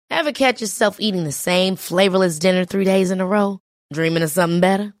Ever catch yourself eating the same flavorless dinner 3 days in a row? Dreaming of something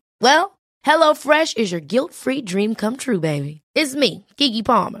better? Well, HelloFresh is your guilt-free dream come true, baby. It's me, Keke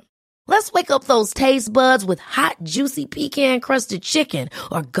Palmer. Let's wake up those taste buds with hot, juicy pecan-crusted chicken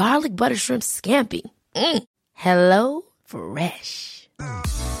or garlic butter shrimp scampi. Hello Fresh.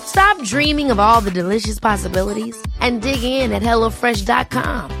 Stop dreaming of all the delicious possibilities and dig in at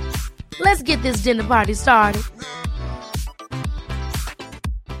HelloFresh.com. Let's get this dinner party started.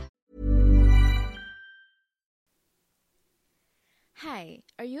 Hi,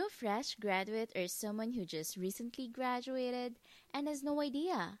 are you a fresh graduate or someone who just recently graduated and has no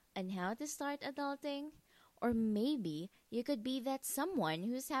idea on how to start adulting? Or maybe you could be that someone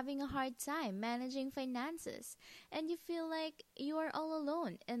who's having a hard time managing finances and you feel like you are all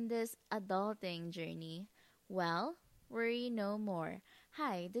alone in this adulting journey. Well, worry no more.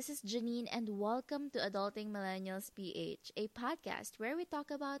 Hi, this is Janine and welcome to Adulting Millennials PH, a podcast where we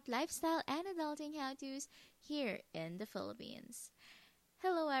talk about lifestyle and adulting how-tos here in the Philippines.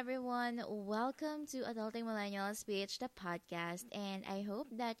 Hello, everyone. Welcome to Adulting Millennials PH, the podcast, and I hope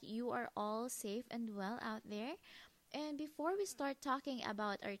that you are all safe and well out there. And before we start talking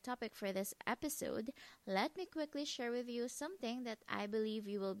about our topic for this episode, let me quickly share with you something that I believe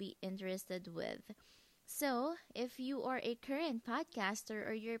you will be interested with. So, if you are a current podcaster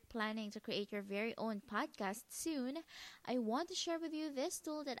or you're planning to create your very own podcast soon, I want to share with you this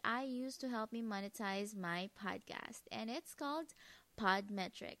tool that I use to help me monetize my podcast, and it's called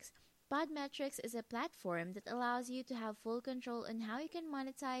Podmetrics. Podmetrics is a platform that allows you to have full control on how you can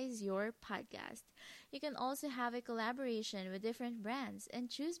monetize your podcast. You can also have a collaboration with different brands and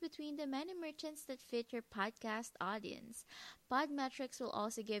choose between the many merchants that fit your podcast audience. Podmetrics will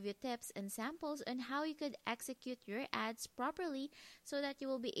also give you tips and samples on how you could execute your ads properly so that you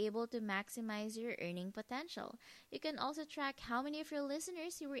will be able to maximize your earning potential. You can also track how many of your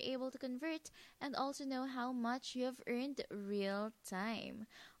listeners you were able to convert and also know how much you have earned real time.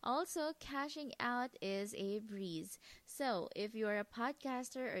 Also, cashing out is a breeze. So, if you are a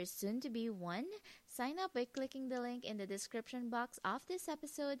podcaster or soon to be one, sign up by clicking the link in the description box of this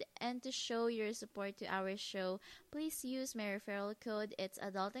episode. And to show your support to our show, please use my referral code. It's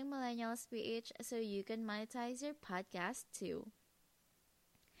Adulting Millennials PH so you can monetize your podcast too.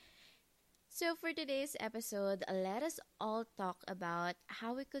 So, for today's episode, let us all talk about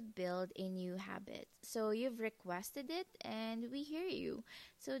how we could build a new habit. So, you've requested it, and we hear you.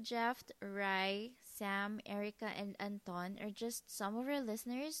 So, Jeff, Rai, Sam, Erica, and Anton are just some of our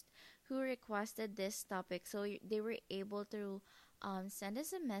listeners who requested this topic. So, they were able to send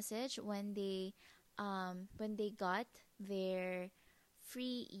us a message when they got their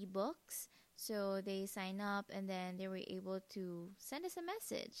free ebooks. So they sign up and then they were able to send us a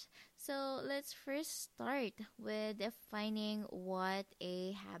message. So let's first start with defining what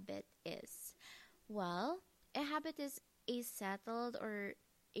a habit is. Well, a habit is a settled or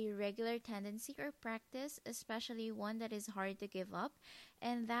a regular tendency or practice, especially one that is hard to give up,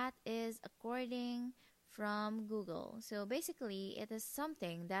 and that is according from Google. So basically, it is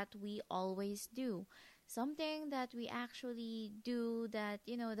something that we always do. Something that we actually do that,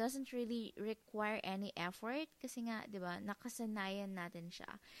 doesn't really require any effort kasi nga, di ba, nakasanayan natin siya.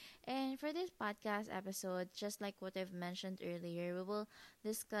 And for this podcast episode, just like what I've mentioned earlier, we will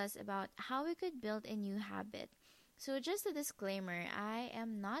discuss about how we could build a new habit. So just a disclaimer, I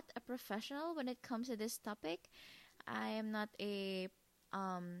am not a professional when it comes to this topic. I am not a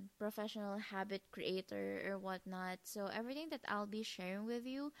professional habit creator or whatnot. So everything that I'll be sharing with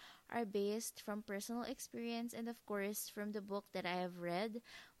you are based from personal experience and of course from the book that I have read,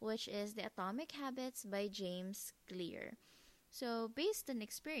 which is The Atomic Habits by James Clear. So based on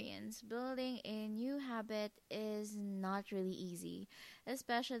experience, building a new habit is not really easy,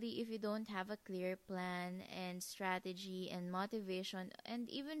 especially if you don't have a clear plan and strategy and motivation and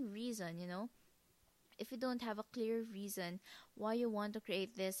even reason. If you don't have a clear reason why you want to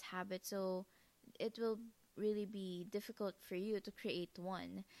create this habit, so it will really be difficult for you to create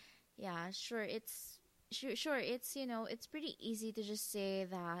one. Yeah, it's pretty easy to just say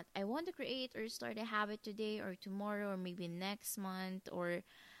that I want to create or start a habit today or tomorrow or maybe next month or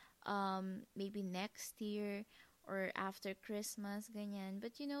maybe next year or after Christmas ganyan.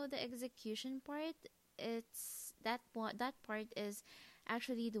 But the execution part, it's that part is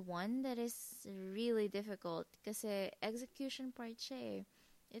actually the one that is really difficult kasi execution part siya eh.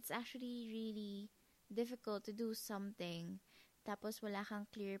 It's actually really difficult to do something tapos wala kang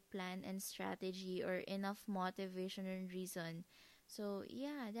clear plan and strategy or enough motivation and reason. So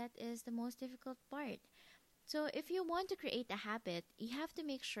yeah, that is the most difficult part. So if you want to create a habit, you have to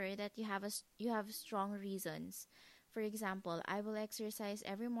make sure that you have strong reasons. For example, I will exercise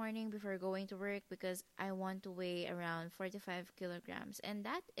every morning before going to work because I want to weigh around 45 kilograms. And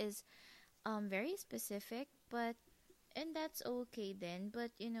that is very specific, but and that's okay then.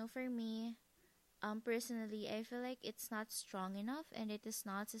 But for me, personally, I feel like it's not strong enough and it is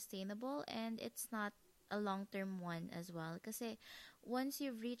not sustainable and it's not a long-term one as well. Kasi once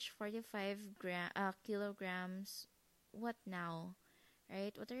you've reached 45 kilograms, what now?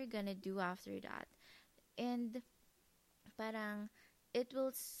 Right? What are you gonna do after that? And parang it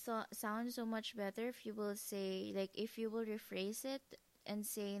will sound so much better if you will say, like, if you will rephrase it and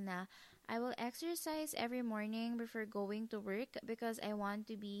say na, I will exercise every morning before going to work because I want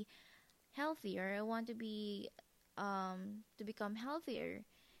to be healthier. I want to become healthier,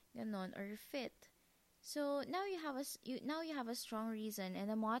 ganon, or fit. So now you have a strong reason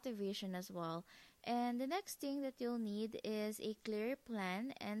and a motivation as well. And the next thing that you'll need is a clear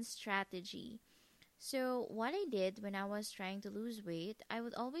plan and strategy. So, what I did when I was trying to lose weight, I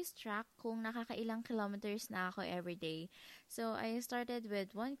would always track kung nakakailang kilometers na ako every day. So, I started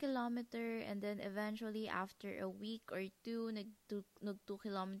with 1 kilometer and then eventually after a week or two, nag 2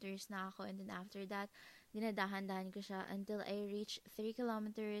 kilometers na ako, and then after that, dinadahan-dahan ko siya until I reach 3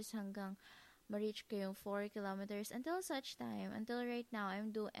 kilometers hanggang ma-reach ko yung 4 kilometers until right now,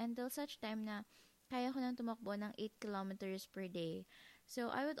 until such time na kaya ko nang tumakbo ng 8 kilometers per day. So,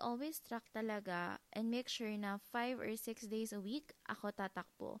 I would always track talaga and make sure na 5 or 6 days a week ako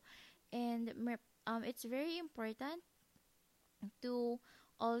tatakbo. And it's very important to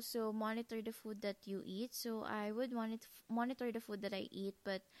also monitor the food that you eat. So, I would monitor the food that I eat,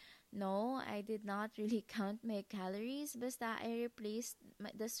 but no, I did not really count my calories. Basta I replaced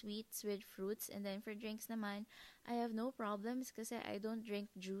the sweets with fruits. And then for drinks naman, I have no problems kasi I don't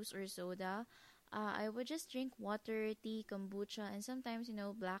drink juice or soda. I would just drink water, tea, kombucha, and sometimes,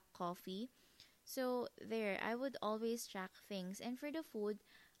 black coffee. So there, I would always track things. And for the food,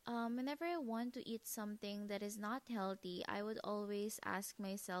 whenever I want to eat something that is not healthy, I would always ask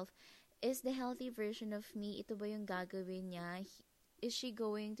myself, is the healthy version of me, ito ba yung gagawin niya? Is she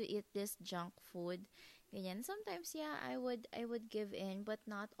going to eat this junk food? Ganyan. Sometimes, yeah, I would give in, but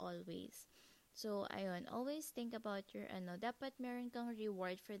not always. So, ayun, always think about your dapat meron kang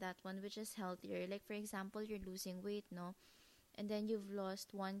reward for that one which is healthier. Like, for example, you're losing weight, no? And then you've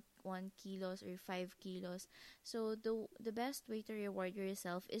lost one kilos or 5 kilos. So, the best way to reward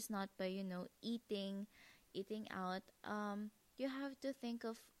yourself is not by, eating out. You have to think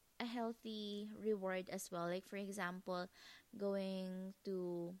of a healthy reward as well. Like, for example, going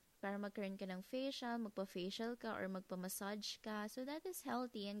to para magkaroon ka ng facial, magpa-facial ka or magpa-massage ka. So that is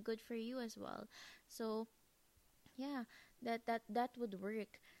healthy and good for you as well. So yeah, that would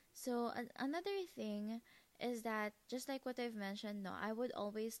work. So another thing is that just like what I've mentioned, no, I would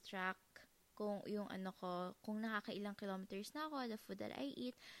always track kung nakakailang kilometers na ako, the food that I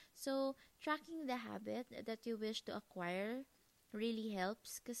eat. So tracking the habit that you wish to acquire really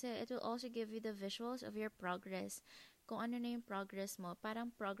helps kasi it will also give you the visuals of your progress. Kung ano na yung progress mo,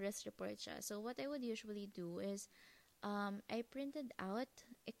 parang progress report siya. So, what I would usually do is, I printed out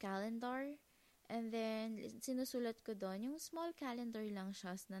a calendar and then sinusulat ko doon. Yung small calendar lang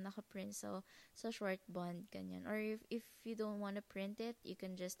siya na nakaprint sa short bond, ganyan. Or if you don't want to print it, you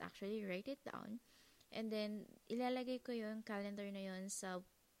can just actually write it down. And then, ilalagay ko yung calendar na yun sa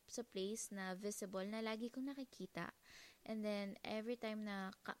place na visible na lagi kong nakikita. And then, every time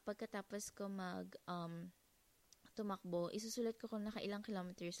na pagkatapos ko tumakbo, isusulat ko kung nakailang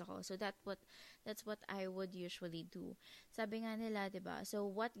kilometers ako. So that's what I would usually do. Sabi nga nila, 'di ba? So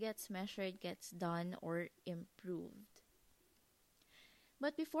what gets measured gets done or improved.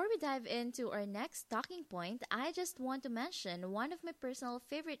 But before we dive into our next talking point, I just want to mention one of my personal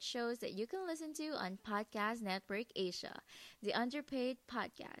favorite shows that you can listen to on Podcast Network Asia, the Underpaid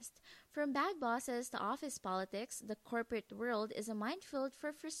Podcast. From bad bosses to office politics, the corporate world is a minefield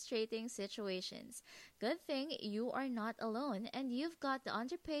for frustrating situations. Good thing you are not alone, and you've got the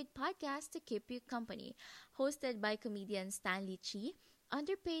Underpaid Podcast to keep you company. Hosted by comedian Stanley Chi,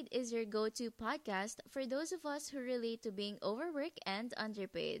 Underpaid is your go-to podcast for those of us who relate to being overworked and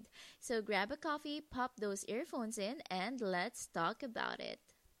underpaid. So grab a coffee, pop those earphones in, and let's talk about it.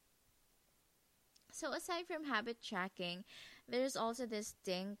 So aside from habit tracking, there's also this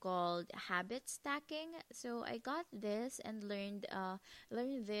thing called habit stacking. So I got this and learned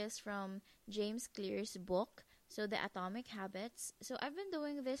this from James Clear's book. So the Atomic Habits. So I've been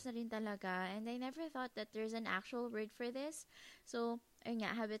doing this na rin talaga, and I never thought that there's an actual word for this. So ayun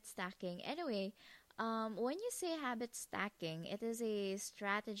nga, habit stacking. Anyway, When you say habit stacking, it is a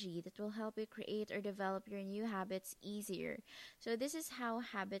strategy that will help you create or develop your new habits easier. So, this is how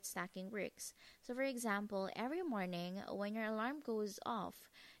habit stacking works. So, for example, every morning when your alarm goes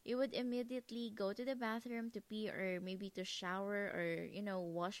off, you would immediately go to the bathroom to pee or maybe to shower or,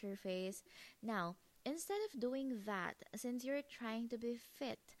 wash your face. Now, instead of doing that, since you're trying to be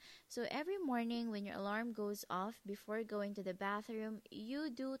fit, so every morning when your alarm goes off before going to the bathroom, you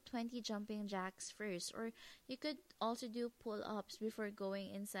do 20 jumping jacks first, or you could also do pull-ups before going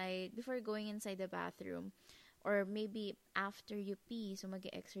inside the bathroom, or maybe after you pee, so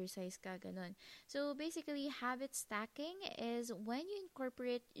mag-exercise ka, ganun. So basically, habit stacking is when you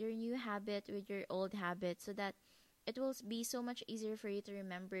incorporate your new habit with your old habit so that it will be so much easier for you to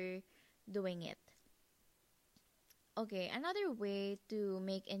remember doing it. Okay, another way to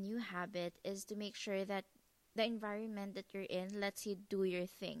make a new habit is to make sure that the environment that you're in lets you do your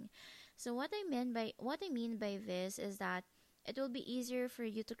thing. So what I mean by this is that it will be easier for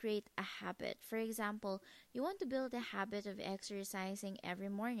you to create a habit. For example, you want to build a habit of exercising every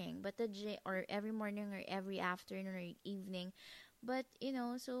morning, or every morning or every afternoon or evening, but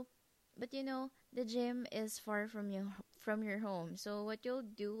the gym is far from your home. So what you'll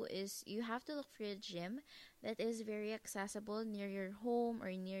do is you have to look for a gym that is very accessible near your home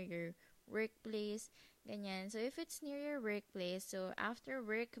or near your workplace. Ganyan. So if it's near your workplace, so after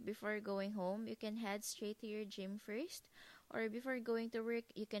work, before going home, you can head straight to your gym first. Or before going to work,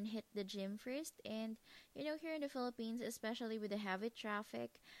 you can hit the gym first. And here in the Philippines, especially with the heavy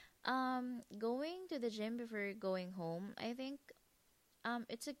traffic, going to the gym before going home, I think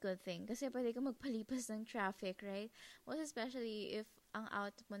it's a good thing kasi pwede ka magpalipas ng traffic, right? Most especially if ang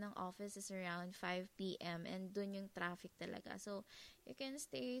out mo ng office is around 5 p.m. and dun yung traffic talaga. So, you can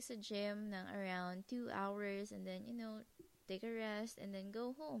stay sa gym ng around 2 hours and then, take a rest and then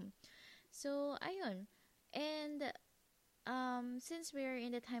go home. So, ayun. And since we're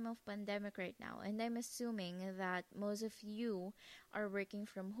in the time of pandemic right now, and I'm assuming that most of you are working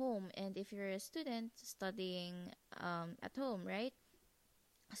from home, and if you're a student studying at home, right?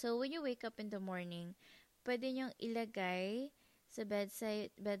 So, when you wake up in the morning, pwede nyong ilagay sa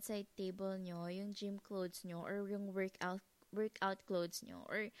bedside table nyo yung gym clothes nyo or yung workout clothes nyo.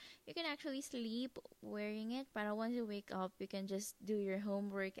 Or you can actually sleep wearing it para once you wake up, you can just do your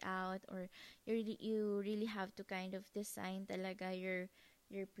home workout, or you really have to kind of design talaga your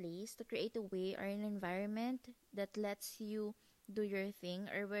place to create a way or an environment that lets you do your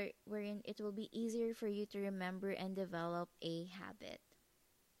thing, or wherein it will be easier for you to remember and develop a habit.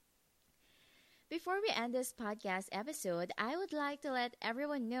 Before we end this podcast episode, I would like to let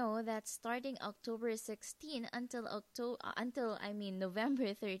everyone know that starting October 16 until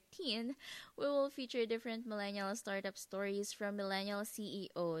November 13, we will feature different millennial startup stories from millennial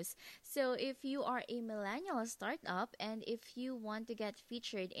CEOs. So if you are a millennial startup and if you want to get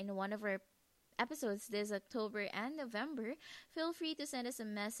featured in one of our episodes this October and November, feel free to send us a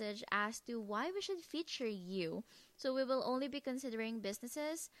message as to why we should feature you. So we will only be considering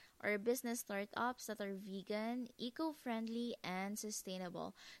businesses or business startups that are vegan, eco-friendly, and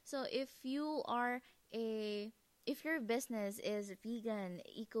sustainable. So if your business is vegan,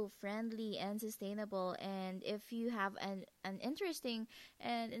 eco-friendly, and sustainable, and if you have an interesting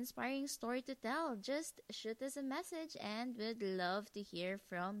and inspiring story to tell, just shoot us a message and we'd love to hear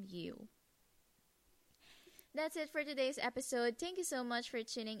from you. That's it for today's episode. Thank you so much for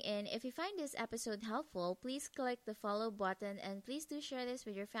tuning in. If you find this episode helpful, please click the follow button and please do share this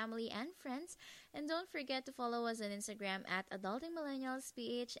with your family and friends. And don't forget to follow us on Instagram at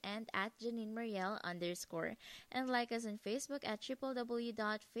AdultingMillennialsPH and at JanineMariel_. And like us on Facebook at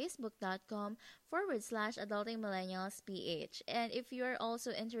www.facebook.com/AdultingMillennialsPH. And if you are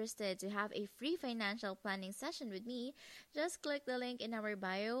also interested to have a free financial planning session with me, just click the link in our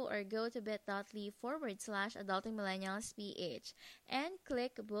bio or go to bit.ly/AdultingMillennialsPH and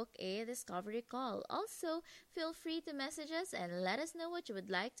click book a discovery call. Also, feel free to message us and let us know what you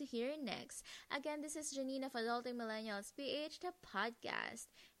would like to hear next. Again, this is Janine of Adulting Millennials PH, the podcast.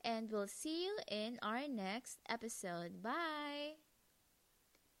 And we'll see you in our next episode. Bye!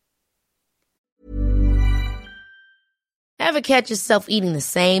 Ever catch yourself eating the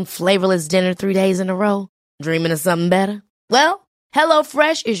same flavorless dinner 3 days in a row? Dreaming of something better? Well,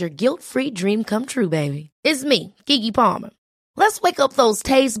 HelloFresh is your guilt-free dream come true, baby. It's me, Keke Palmer. Let's wake up those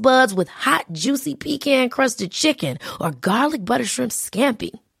taste buds with hot, juicy pecan-crusted chicken or garlic butter shrimp scampi.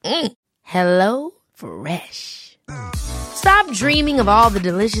 Hello Fresh. Stop dreaming of all the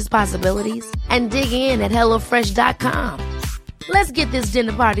delicious possibilities and dig in at HelloFresh.com. Let's get this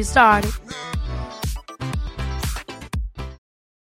dinner party started.